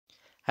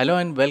Hello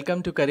and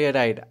welcome to Career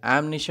Ride.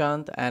 I'm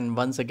Nishant and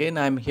once again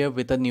I'm here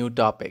with a new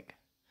topic.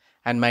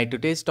 And my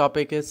today's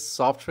topic is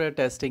software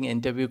testing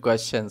interview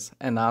questions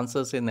and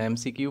answers in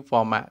MCQ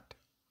format.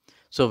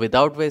 So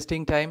without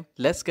wasting time,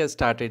 let's get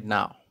started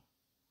now.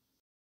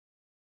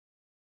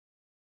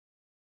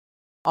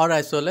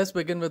 Alright, so let's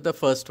begin with the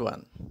first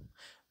one.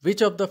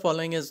 Which of the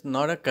following is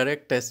not a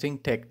correct testing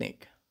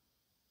technique?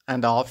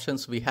 And the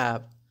options we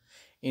have: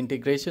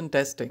 integration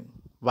testing,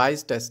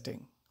 wise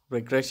testing,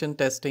 regression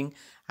testing,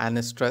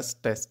 and stress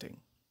testing.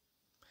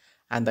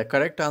 And the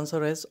correct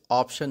answer is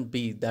option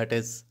B, that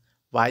is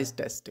wise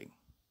testing.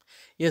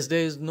 Yes,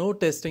 there is no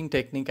testing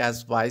technique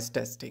as wise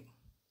testing,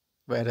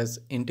 whereas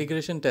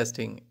integration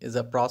testing is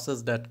a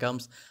process that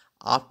comes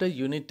after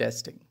unit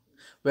testing,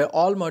 where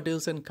all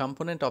modules and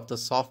components of the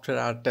software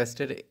are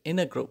tested in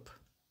a group.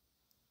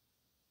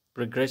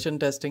 Regression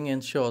testing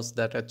ensures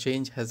that a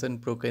change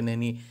hasn't broken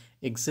any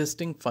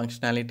existing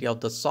functionality of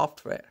the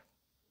software.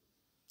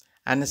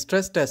 And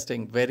stress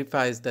testing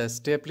verifies the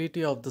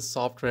stability of the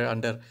software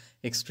under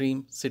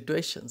extreme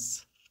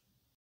situations.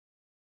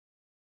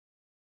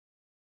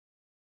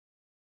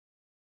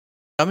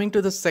 Coming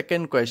to the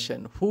second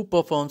question, who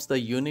performs the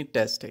unit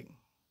testing?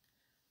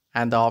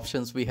 And the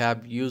options we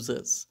have: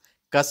 users,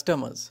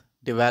 customers,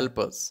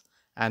 developers,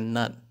 and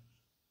none.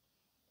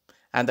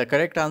 And the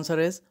correct answer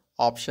is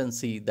option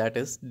C, that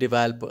is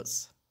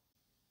developers.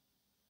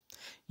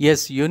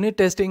 Yes, unit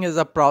testing is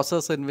a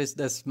process in which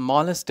the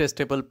smallest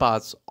testable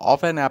parts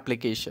of an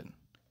application,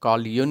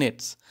 called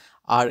units,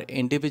 are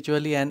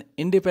individually and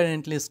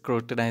independently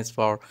scrutinized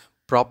for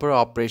proper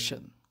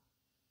operation.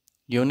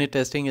 Unit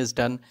testing is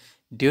done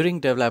during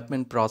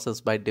development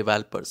process by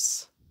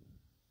developers.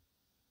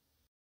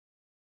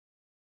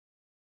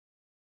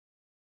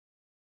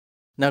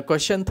 Now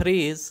question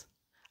 3 is: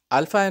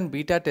 alpha and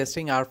beta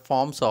testing are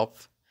forms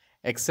of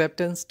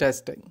acceptance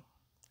testing,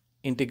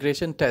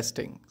 integration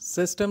testing,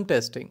 system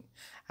testing,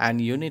 and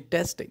unit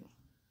testing.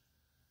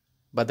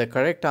 But the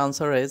correct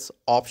answer is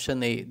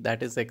option A,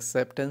 that is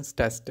acceptance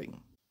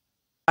testing.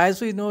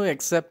 As we know,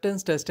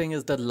 acceptance testing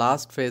is the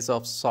last phase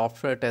of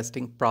software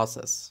testing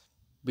process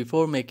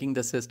before making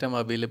the system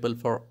available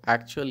for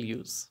actual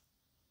use.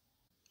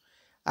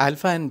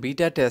 Alpha and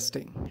beta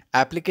testing,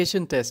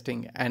 application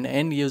testing, and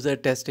end user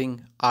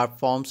testing are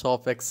forms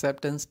of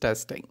acceptance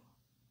testing.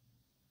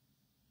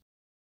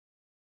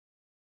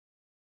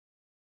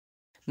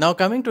 Now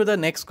coming to the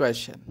next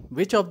question,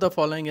 which of the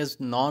following is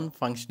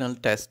non-functional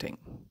testing?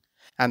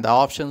 And the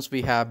options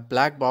we have: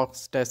 black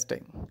box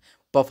testing,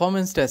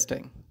 performance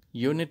testing,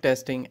 unit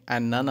testing,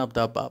 and none of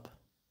the above.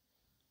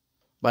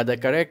 But the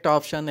correct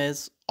option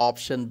is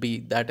option B,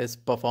 that is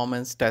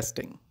performance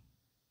testing.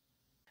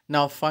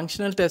 Now,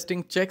 functional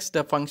testing checks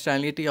the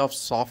functionality of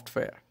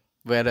software,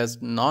 whereas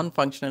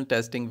non-functional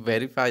testing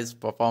verifies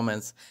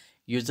performance,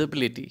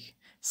 usability,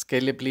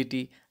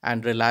 scalability,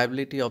 and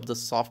reliability of the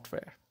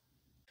software.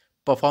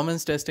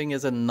 Performance testing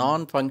is a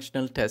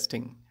non-functional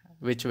testing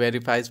which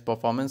verifies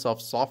performance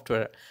of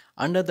software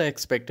under the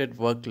expected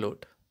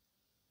workload.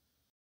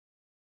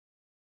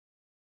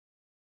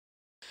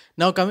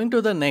 Now coming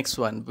to the next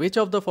one, which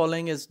of the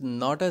following is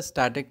not a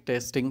static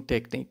testing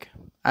technique?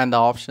 And the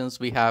options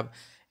we have: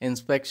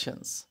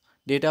 inspections,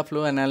 data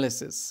flow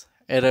analysis,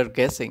 error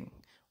guessing,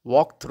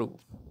 walkthrough.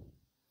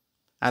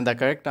 And the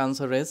correct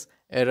answer is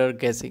error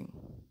guessing.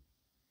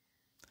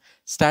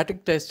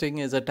 Static testing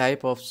is a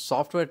type of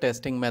software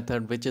testing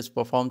method which is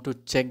performed to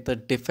check the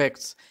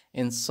defects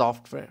in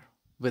software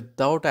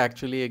without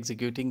actually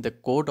executing the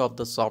code of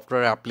the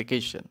software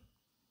application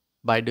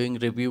by doing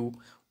review,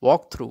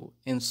 walkthrough,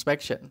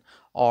 inspection,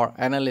 or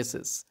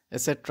analysis,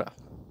 etc.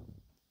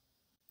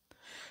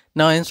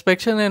 Now,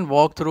 inspection and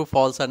walkthrough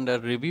falls under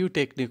review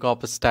technique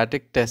of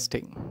static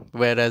testing,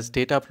 whereas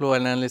data flow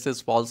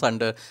analysis falls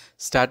under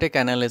static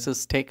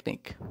analysis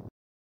technique.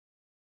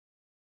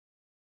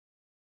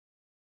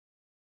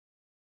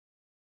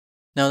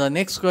 Now, the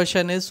next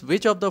question is: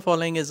 which of the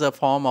following is a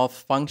form of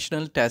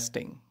functional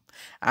testing?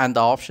 And the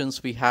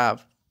options we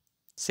have: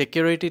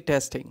 security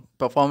testing,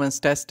 performance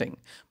testing,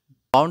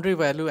 boundary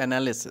value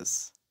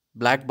analysis,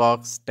 black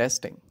box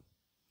testing.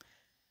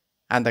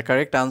 And the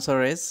correct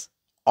answer is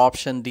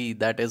option D,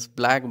 that is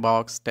black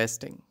box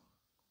testing.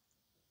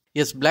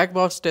 Yes, black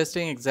box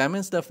testing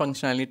examines the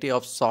functionality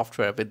of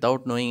software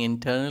without knowing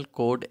internal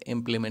code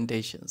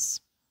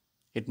implementations.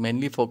 It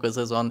mainly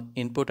focuses on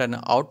input and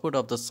output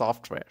of the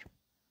software.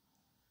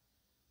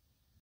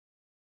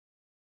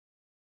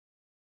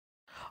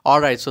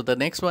 Alright, so the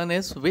next one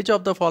is: which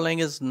of the following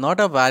is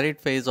not a valid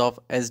phase of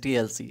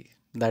SDLC,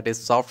 that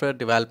is software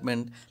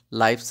development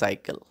life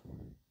cycle?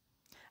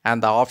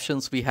 And the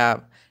options we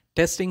have: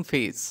 testing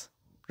phase,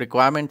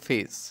 requirement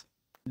phase,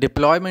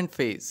 deployment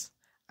phase,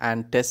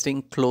 and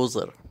testing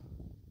closure.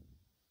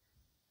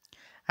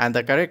 And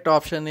the correct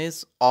option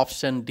is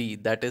option D,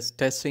 that is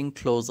testing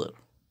closure.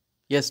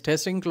 Yes,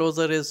 testing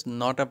closure is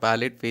not a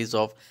valid phase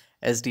of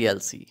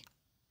SDLC.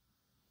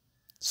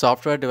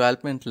 Software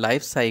development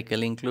life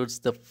cycle includes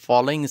the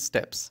following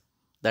steps,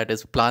 that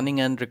is planning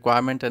and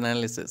requirement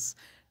analysis,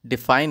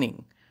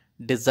 defining,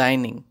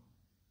 designing,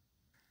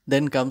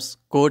 Then comes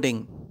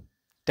coding,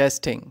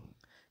 testing,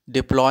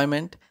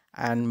 deployment,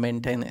 and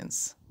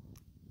maintenance.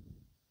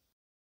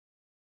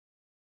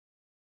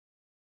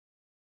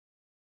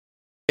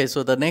 Okay,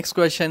 so the next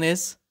question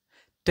is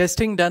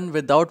testing done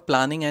without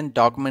planning and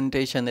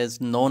documentation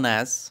is known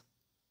as,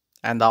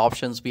 and the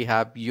options we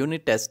have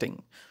unit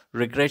testing,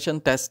 regression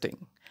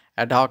testing,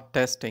 ad hoc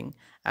testing,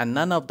 and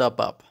none of the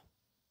above.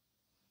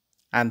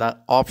 And the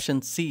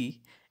option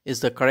C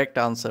is the correct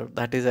answer,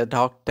 that is ad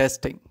hoc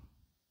testing.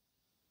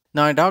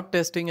 Now, ad hoc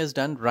testing is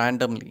done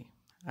randomly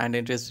and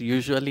it is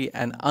usually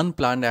an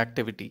unplanned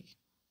activity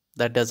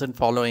that doesn't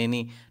follow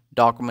any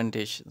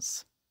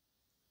documentations.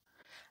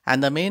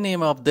 And the main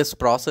aim of this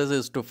process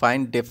is to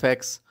find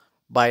defects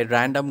by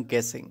random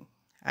guessing,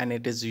 and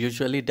it is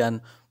usually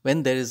done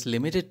when there is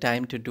limited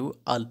time to do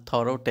a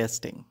thorough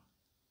testing.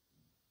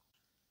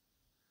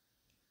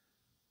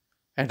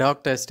 Ad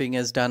hoc testing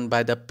is done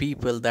by the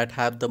people that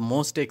have the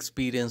most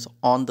experience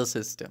on the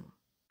system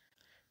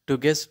to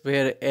guess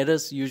where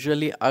errors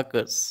usually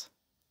occurs.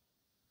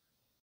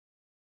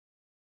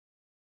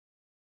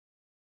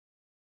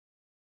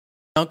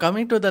 Now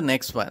coming to the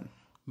next one,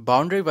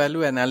 boundary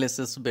value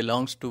analysis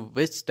belongs to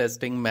which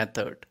testing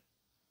method?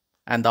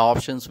 And the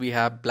options we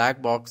have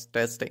black box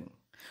testing,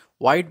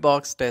 white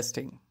box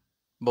testing,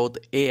 both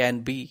A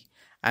and B,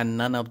 and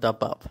none of the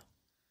above.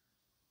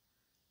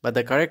 But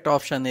the correct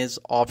option is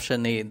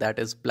option A, that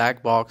is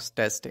black box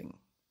testing.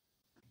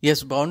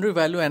 Yes, boundary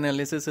value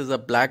analysis is a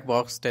black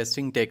box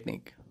testing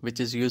technique which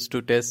is used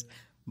to test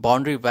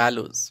boundary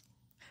values,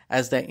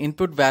 as the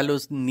input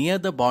values near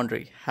the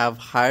boundary have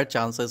higher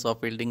chances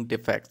of yielding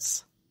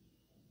defects.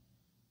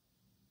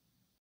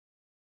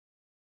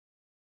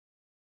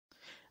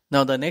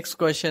 Now the next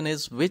question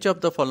is which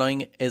of the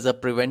following is a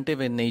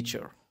preventive in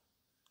nature?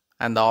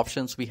 And the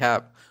options we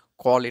have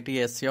quality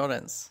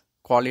assurance,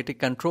 quality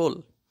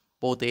control,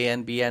 both A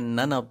and B, and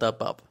none of the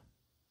above.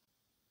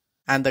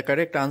 And the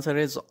correct answer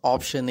is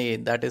option A,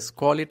 that is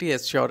quality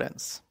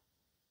assurance.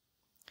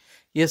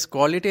 Yes,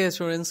 quality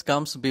assurance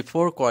comes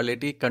before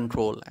quality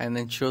control and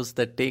ensures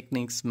the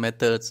techniques,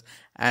 methods,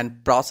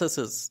 and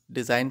processes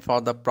designed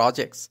for the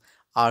projects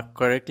are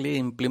correctly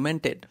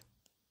implemented.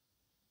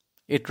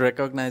 It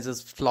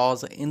recognizes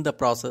flaws in the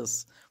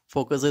process,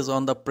 focuses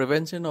on the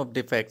prevention of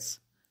defects,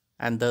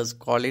 and thus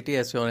quality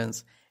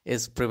assurance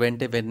is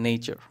preventive in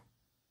nature.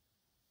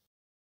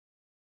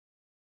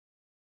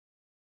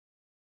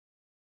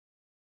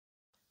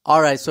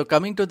 Alright, so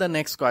coming to the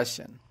next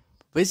question.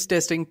 Which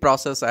testing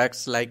process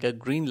acts like a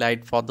green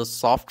light for the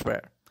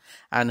software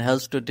and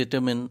helps to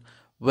determine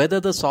whether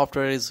the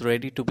software is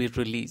ready to be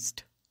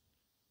released?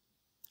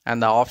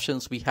 And the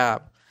options we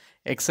have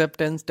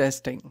acceptance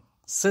testing,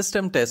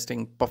 system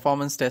testing,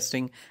 performance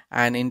testing,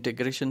 and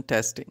integration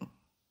testing.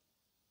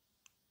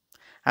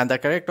 And the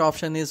correct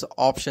option is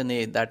option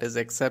A, that is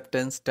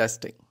acceptance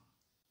testing.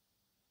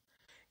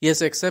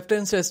 Yes,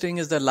 acceptance testing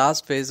is the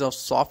last phase of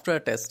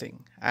software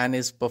testing and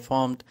is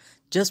performed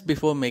just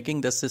before making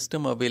the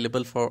system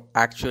available for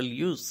actual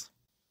use.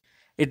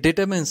 It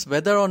determines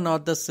whether or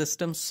not the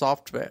system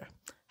software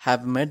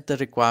have met the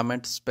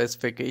requirement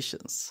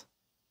specifications.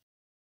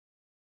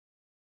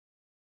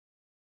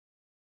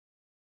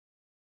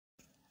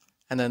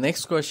 And the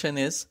next question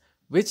is,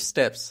 which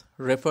steps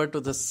refer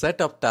to the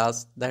set of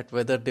tasks that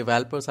whether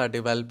developers are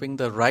developing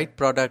the right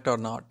product or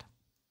not?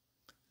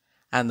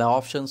 And the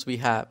options we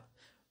have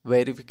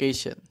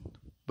verification,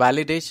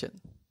 validation,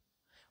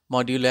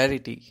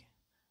 modularity,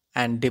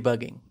 and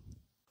debugging.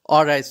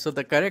 Alright, so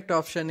the correct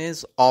option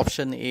is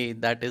option A,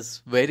 that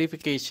is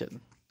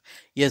verification.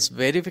 Yes,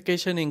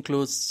 verification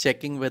includes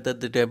checking whether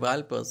the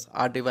developers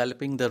are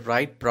developing the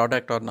right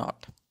product or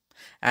not,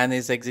 and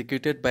is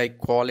executed by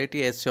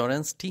quality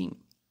assurance team.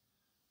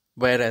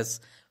 Whereas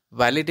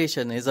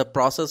validation is a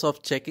process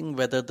of checking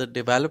whether the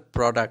developed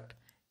product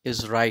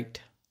is right.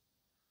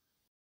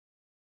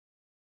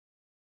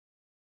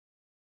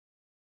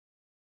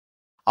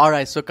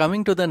 Alright, so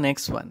coming to the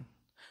next one.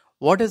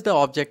 What is the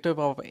objective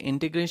of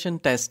integration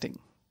testing?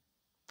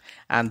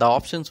 And the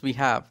options we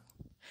have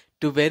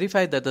to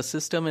verify that the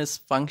system is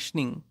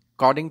functioning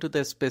according to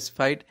the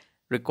specified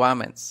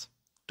requirements,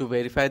 to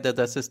verify that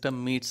the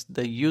system meets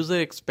the user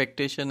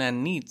expectation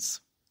and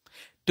needs,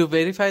 to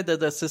verify that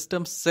the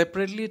system's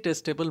separately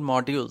testable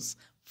modules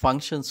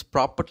functions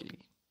properly,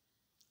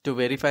 to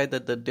verify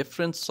that the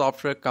different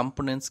software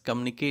components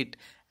communicate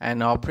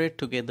and operate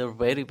together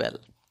very well.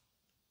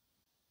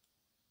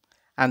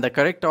 And the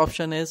correct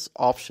option is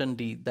option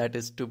D, that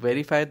is to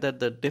verify that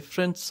the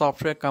different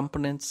software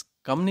components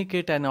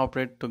communicate and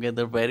operate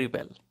together very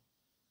well.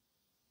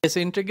 Yes,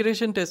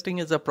 integration testing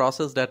is a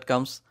process that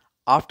comes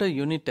after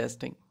unit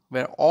testing,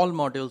 where all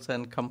modules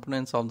and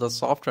components of the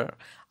software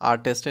are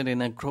tested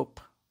in a group.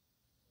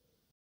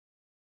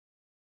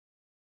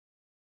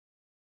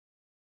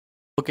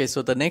 Okay,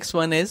 so the next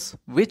one is,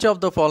 which of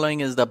the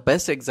following is the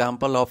best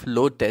example of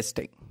load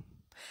testing?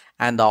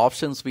 And the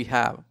options we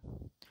have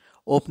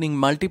opening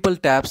multiple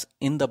tabs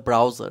in the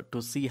browser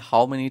to see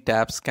how many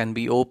tabs can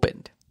be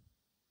opened,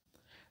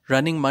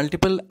 running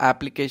multiple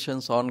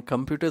applications on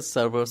computer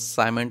servers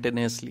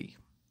simultaneously,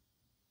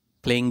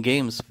 playing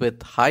games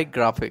with high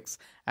graphics,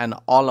 and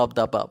all of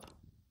the above?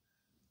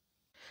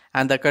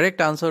 And the correct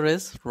answer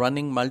is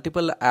running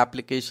multiple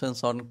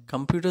applications on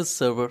computer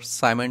server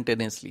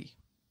simultaneously.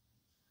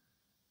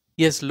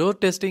 Yes,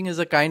 load testing is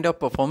a kind of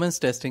performance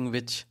testing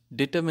which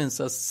determines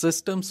a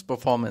system's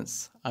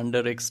performance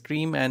under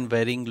extreme and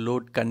varying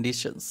load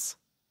conditions.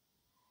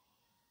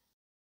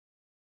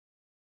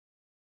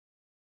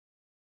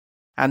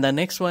 And the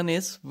next one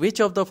is, which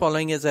of the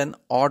following is an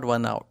odd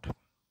one out?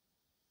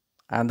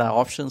 And the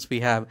options we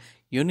have: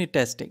 unit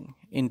testing,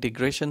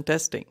 integration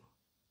testing,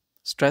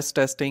 stress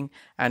testing,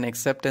 and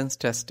acceptance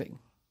testing.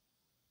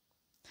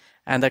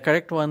 And the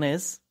correct one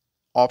is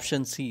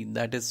option C,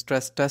 that is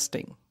stress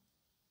testing.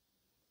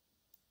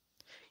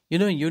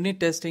 Unit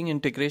testing,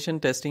 integration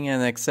testing,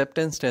 and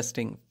acceptance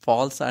testing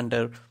falls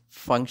under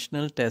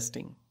functional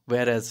testing,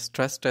 whereas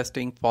stress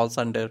testing falls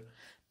under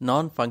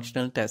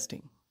non-functional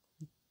testing.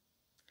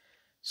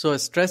 So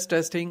stress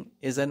testing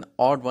is an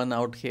odd one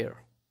out here.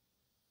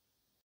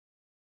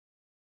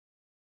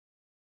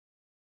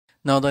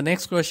 Now the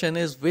next question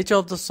is, which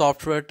of the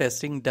software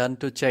testing done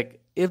to check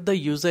if the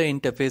user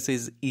interface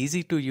is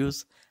easy to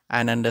use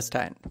and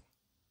understand?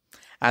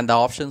 And the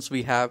options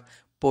we have: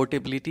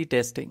 portability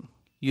testing,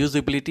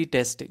 usability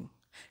testing,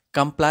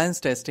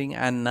 compliance testing,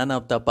 and none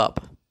of the above.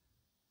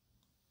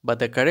 But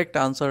the correct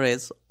answer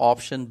is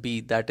option B,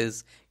 that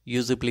is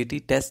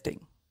usability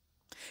testing.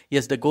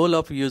 Yes, the goal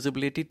of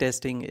usability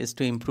testing is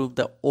to improve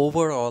the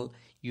overall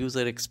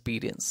user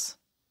experience.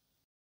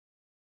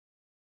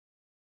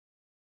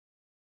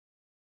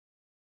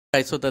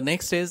 Right, so the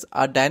next is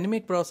a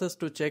dynamic process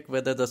to check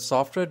whether the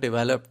software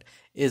developed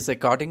is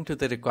according to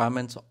the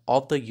requirements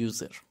of the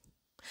user.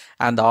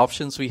 And the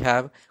options we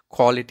have: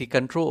 quality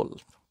control,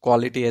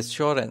 quality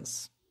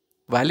assurance,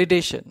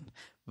 validation,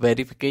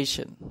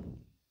 verification.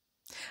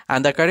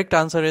 And the correct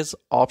answer is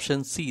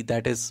option C,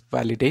 that is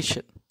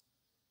validation.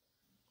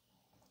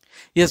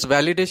 Yes,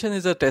 validation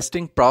is a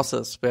testing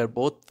process where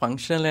both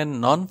functional and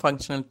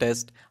non-functional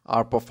tests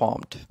are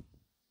performed.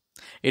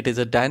 It is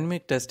a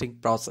dynamic testing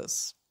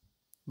process.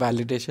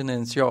 Validation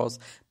ensures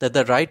that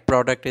the right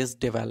product is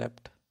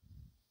developed.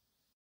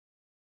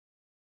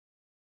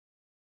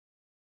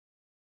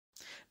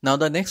 Now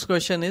the next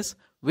question is,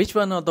 which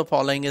one of the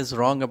following is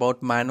wrong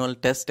about manual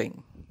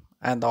testing?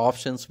 And the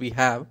options we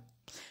have: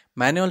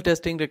 manual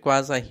testing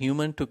requires a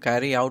human to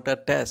carry out a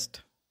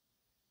test.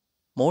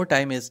 More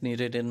time is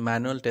needed in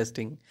manual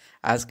testing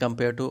as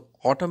compared to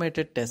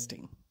automated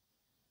testing.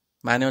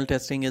 Manual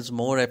testing is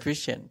more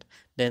efficient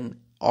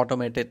than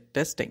automated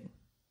testing.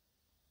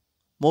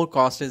 More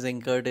cost is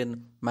incurred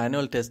in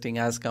manual testing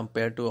as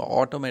compared to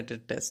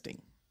automated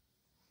testing.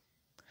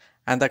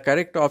 And the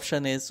correct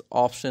option is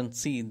option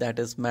C, that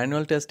is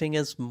manual testing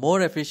is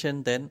more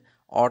efficient than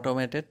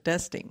automated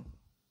testing.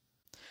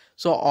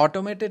 So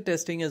automated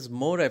testing is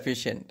more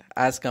efficient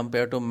as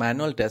compared to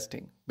manual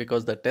testing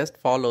because the test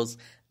follows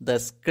the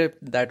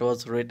script that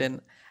was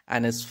written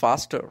and is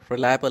faster,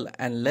 reliable,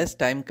 and less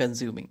time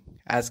consuming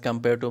as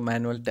compared to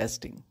manual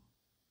testing.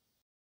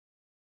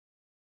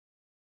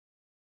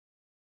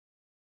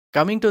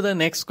 Coming to the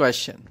next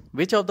question,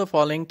 which of the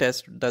following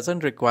tests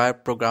doesn't require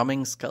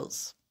programming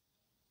skills?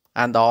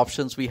 And the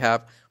options we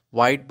have: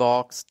 white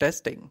box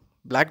testing,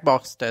 black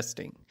box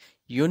testing,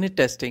 unit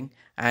testing,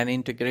 and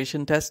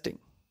integration testing.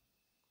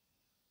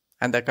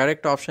 And the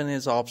correct option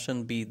is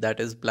option B, that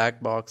is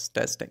black box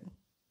testing.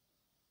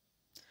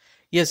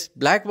 Yes,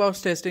 black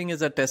box testing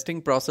is a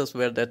testing process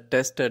where the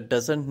tester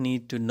doesn't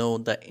need to know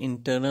the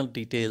internal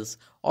details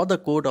or the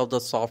code of the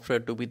software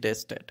to be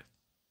tested.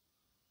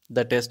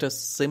 The tester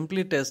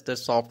simply tests the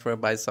software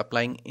by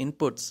supplying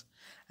inputs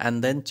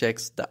and then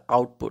checks the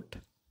output.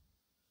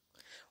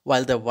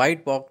 While the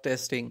white box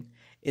testing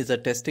is a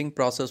testing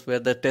process where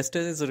the tester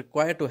is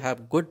required to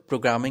have good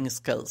programming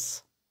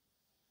skills.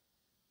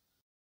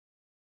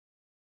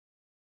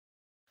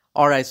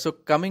 Alright, so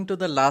coming to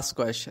the last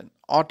question.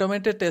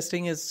 Automated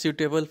testing is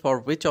suitable for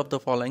which of the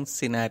following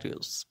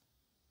scenarios?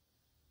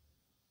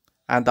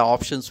 And the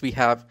options we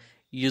have: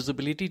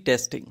 usability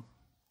testing,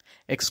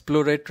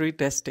 exploratory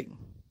testing,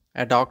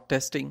 ad hoc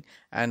testing,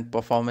 and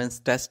performance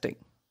testing.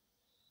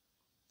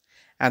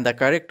 And the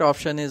correct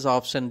option is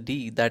option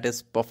D, that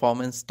is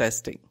performance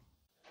testing.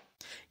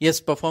 Yes,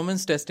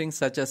 performance testing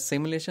such as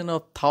simulation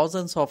of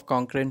thousands of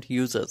concurrent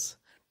users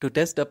to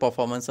test the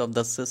performance of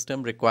the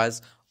system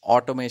requires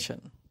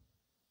automation.